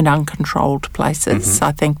in uncontrolled places.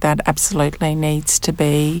 I think that absolutely needs to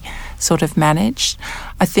be sort of managed.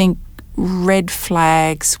 I think red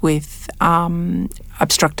flags with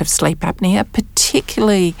obstructive sleep apnea,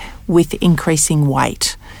 particularly with increasing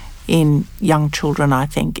weight in young children, I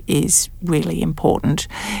think is really important.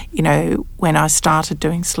 When I started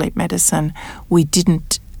doing sleep medicine, we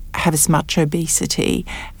didn't have as much obesity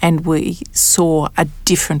and we saw a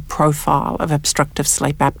different profile of obstructive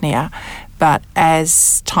sleep apnea. But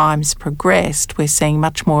as time's progressed, we're seeing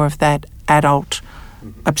much more of that adult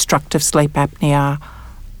obstructive sleep apnea,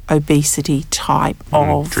 obesity type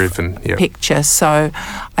of driven picture. So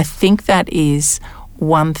I think that is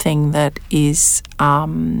one thing that is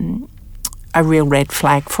a real red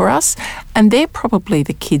flag for us. And they're probably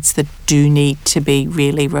the kids that do need to be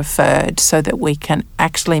really referred so that we can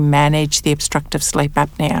actually manage the obstructive sleep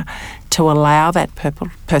apnea to allow that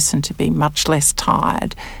person to be much less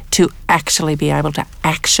tired, to actually be able to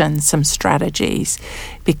action some strategies.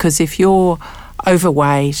 Because if you're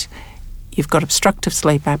overweight, you've got obstructive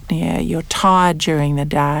sleep apnea, you're tired during the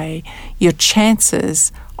day, your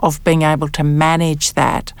chances of being able to manage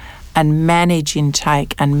that and manage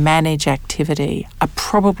intake and manage activity are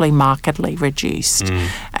probably markedly reduced.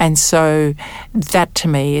 And so that to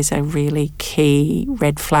me is a really key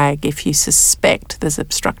red flag if you suspect there's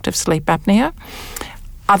obstructive sleep apnea.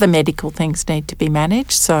 Other medical things need to be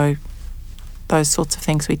managed, so those sorts of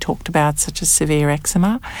things we talked about, such as severe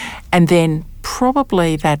eczema. And then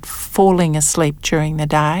probably that falling asleep during the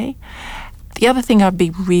day. The other thing I'd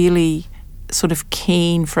be really sort of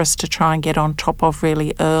keen for us to try and get on top of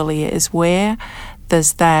really early is where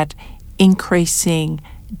there's that increasing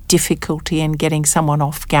difficulty in getting someone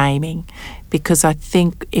off gaming, because I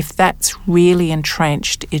think if that's really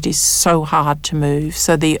entrenched, it is so hard to move.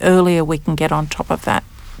 So the earlier we can get on top of that,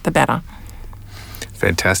 the better.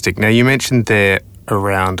 Fantastic. Now, you mentioned there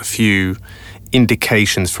around a few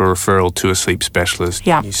indications for referral to a sleep specialist.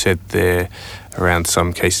 Yeah. You said there around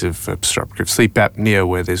some cases of obstructive sleep apnea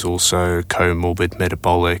where there's also comorbid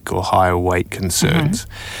metabolic or higher weight concerns.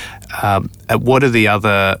 What are the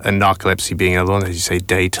other, and narcolepsy being another one, as you say,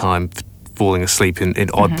 daytime falling asleep in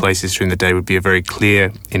odd places during the day would be a very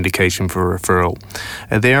clear indication for a referral.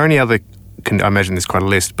 Are there any other, I imagine there's quite a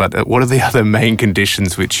list, but what are the other main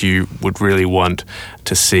conditions which you would really want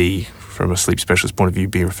to see from a sleep specialist point of view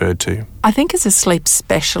being referred to? I think as a sleep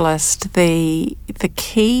specialist, the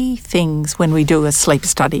key things when we do a sleep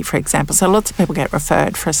study, for example, so lots of people get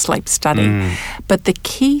referred for a sleep study, but the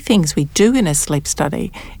key things we do in a sleep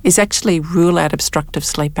study is actually rule out obstructive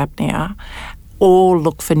sleep apnea or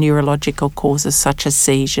look for neurological causes such as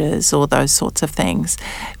seizures or those sorts of things.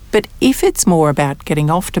 But if it's more about getting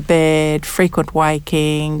off to bed, frequent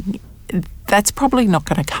waking, that's probably not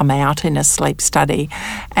going to come out in a sleep study.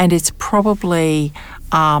 And it's probably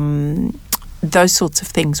those sorts of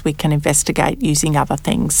things we can investigate using other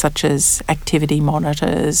things such as activity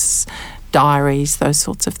monitors, diaries, those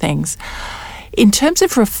sorts of things. In terms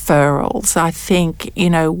of referrals, I think,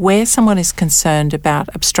 where someone is concerned about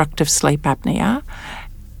obstructive sleep apnea,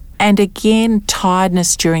 and again,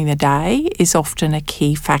 tiredness during the day is often a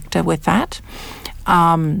key factor with that.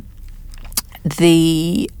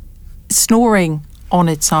 The snoring on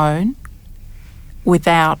its own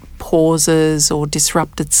without pauses or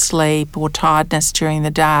disrupted sleep or tiredness during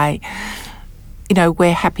the day,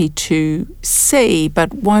 we're happy to see,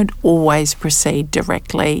 but won't always proceed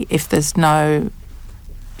directly if there's no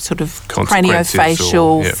sort of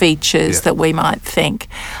craniofacial features that we might think.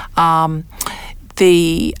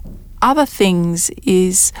 The other things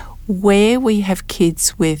is where we have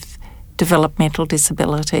kids with developmental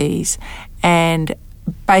disabilities and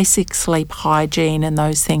basic sleep hygiene and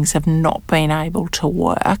those things have not been able to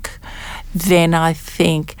work, then I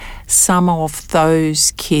think some of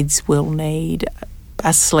those kids will need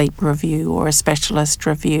a sleep review or a specialist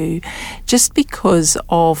review, just because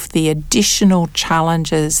of the additional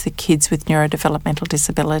challenges the kids with neurodevelopmental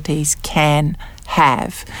disabilities can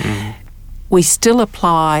have. We still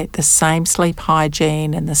apply the same sleep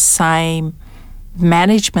hygiene and the same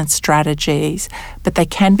management strategies, but they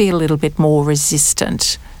can be a little bit more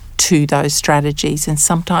resistant to those strategies and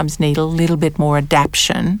sometimes need a little bit more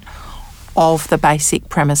adaptation of the basic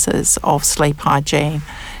premises of sleep hygiene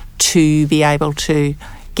to be able to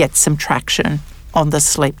get some traction on the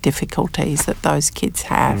sleep difficulties that those kids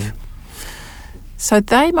have. So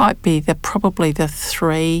they might be probably the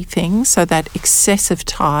three things, so that excessive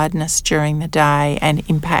tiredness during the day and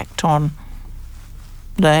impact on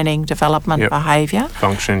learning, development, behaviour.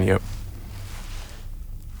 Function,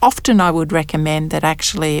 Often I would recommend that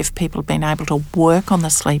actually if people have been able to work on the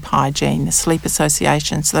sleep hygiene, the sleep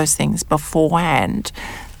associations, those things beforehand,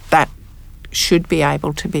 that should be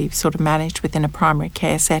able to be sort of managed within a primary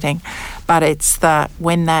care setting. But it's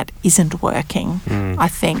when that isn't working, I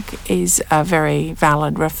think is a very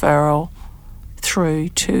valid referral through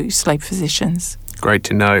to sleep physicians. Great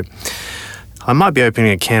to know. I might be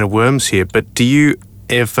opening a can of worms here, but do you,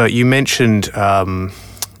 if you mentioned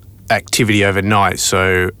activity overnight,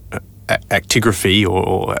 so actigraphy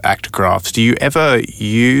or actigraphs, do you ever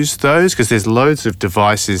use those? Because there's loads of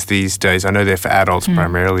devices these days. I know they're for adults,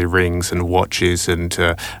 primarily rings and watches and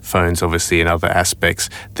phones, obviously, and other aspects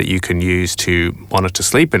that you can use to monitor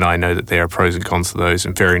sleep. And I know that there are pros and cons to those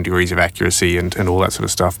and varying degrees of accuracy and all that sort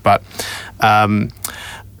of stuff. But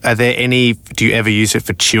are there any, do you ever use it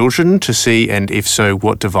for children to see? And if so,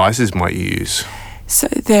 what devices might you use? So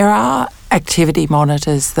there are activity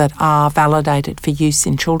monitors that are validated for use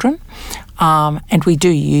in children, and we do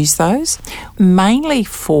use those, mainly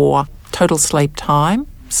for total sleep time,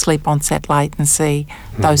 sleep onset latency,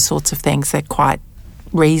 those sorts of things. They're quite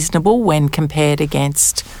reasonable when compared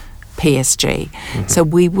against PSG. So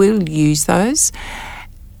we will use those.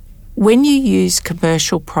 When you use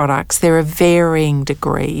commercial products, there are varying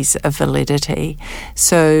degrees of validity.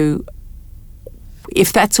 So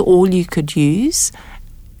if that's all you could use,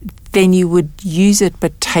 then you would use it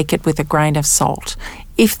but take it with a grain of salt.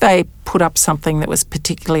 If they put up something that was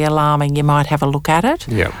particularly alarming, you might have a look at it.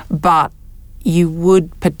 But you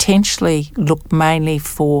would potentially look mainly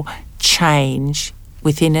for change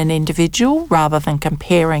within an individual rather than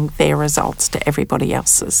comparing their results to everybody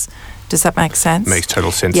else's. Does that make sense? Makes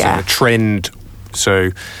total sense. And a trend,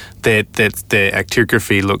 so their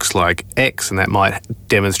actigraphy looks like X, and that might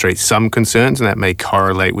demonstrate some concerns, and that may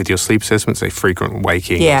correlate with your sleep assessment, say frequent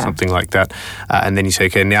waking or something like that. And then you say,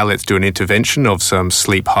 okay, now let's do an intervention of some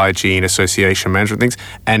sleep hygiene, association management things,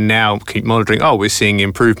 and now keep monitoring. Oh, we're seeing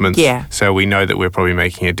improvements. So we know that we're probably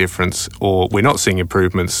making a difference, or we're not seeing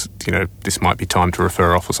improvements. This might be time to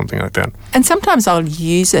refer off or something like that. And sometimes I'll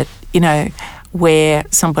use it, where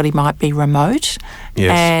somebody might be remote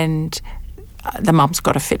and the mum's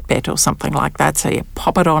got a Fitbit or something like that, so you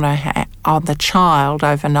pop it on the child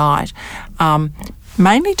overnight,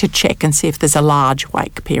 mainly to check and see if there's a large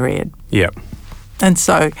wake period. And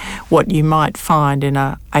so what you might find in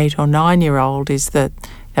a 8 or 9 year old is that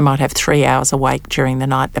they might have 3 hours awake during the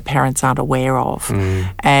night the parents aren't aware of.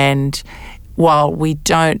 And while we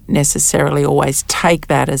don't necessarily always take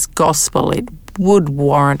that as gospel, it would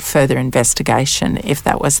warrant further investigation if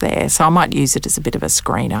that was there. So I might use it as a bit of a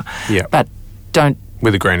screener. But don't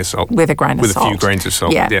With a grain of salt. With a grain of salt. With a few grains of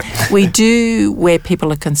salt. Yeah. We do, where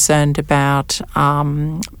people are concerned about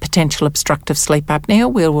potential obstructive sleep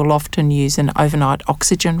apnea, we will often use an overnight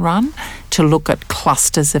oxygen run to look at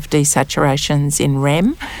clusters of desaturations in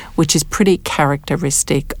REM, which is pretty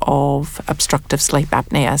characteristic of obstructive sleep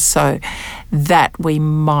apnea. So that we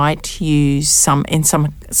might use in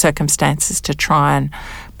some circumstances to try and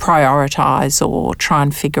prioritise or try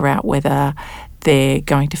and figure out whether they're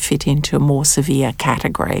going to fit into a more severe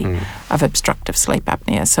category of obstructive sleep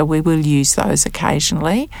apnea. So we will use those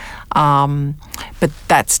occasionally, but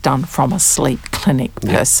that's done from a sleep clinic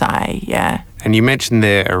per se, yeah. And you mentioned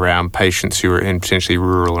there around patients who are in potentially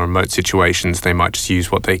rural or remote situations, they might just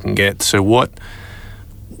use what they can get. So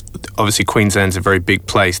obviously Queensland's a very big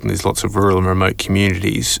place and there's lots of rural and remote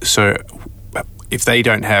communities. So if they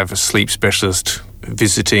don't have a sleep specialist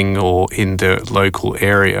visiting or in the local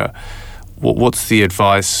area, what's the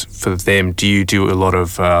advice for them? Do you do a lot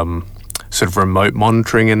of sort of remote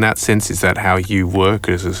monitoring in that sense? Is that how you work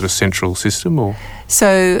as a sort of central system? Or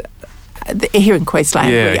so here in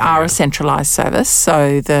Queensland, we are a centralised service.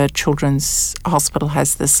 So the Children's Hospital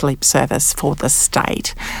has the sleep service for the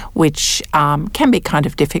state, which can be kind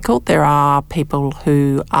of difficult. There are people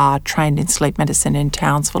who are trained in sleep medicine in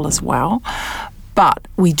Townsville as well. But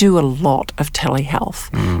we do a lot of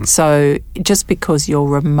telehealth. So just because you're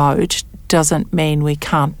remote doesn't mean we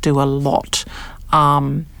can't do a lot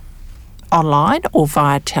online or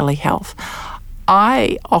via telehealth.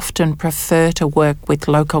 I often prefer to work with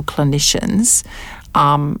local clinicians,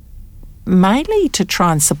 mainly to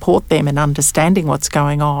try and support them in understanding what's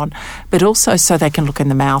going on, but also so they can look in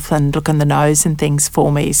the mouth and look in the nose and things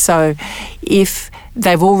for me. So if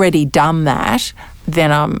they've already done that,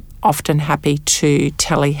 then I'm often happy to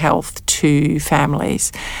telehealth to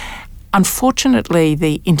families. Unfortunately,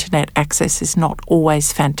 the internet access is not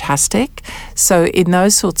always fantastic. So in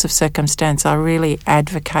those sorts of circumstances, I really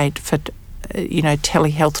advocate for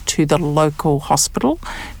telehealth to the local hospital,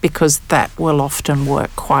 because that will often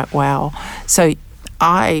work quite well. So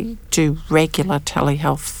I do regular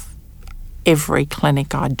telehealth every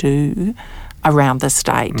clinic I do around the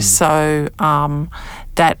state. So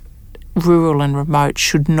that rural and remote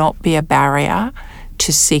should not be a barrier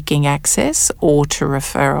to seeking access or to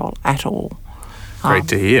referral at all. Great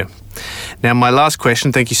to hear. Now, my last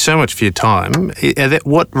question, thank you so much for your time.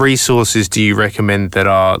 What resources do you recommend that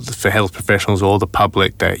are for health professionals or the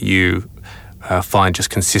public that you find just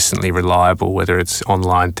consistently reliable, whether it's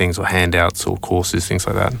online things or handouts or courses, things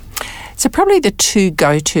like that? So probably the two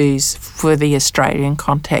go-tos for the Australian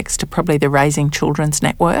context are probably the Raising Children's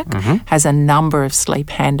Network has a number of sleep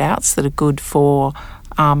handouts that are good for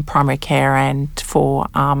primary care and for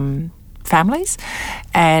families.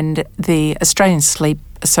 And the Australian Sleep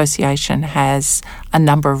Association has a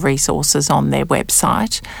number of resources on their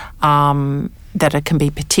website that can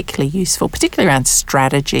be particularly useful, particularly around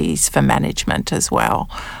strategies for management as well.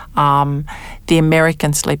 The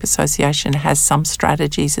American Sleep Association has some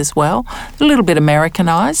strategies as well, a little bit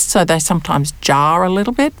Americanised, so they sometimes jar a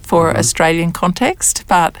little bit for Australian context,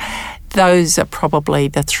 but those are probably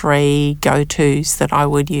the three go-tos that I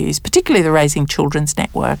would use, particularly the Raising Children's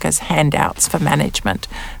Network as handouts for management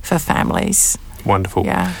for families. Wonderful.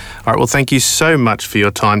 Yeah. All right, well, thank you so much for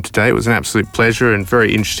your time today. It was an absolute pleasure and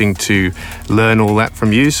very interesting to learn all that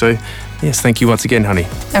from you. So, yes, thank you once again, Honey.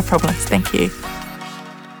 No problems. Thank you.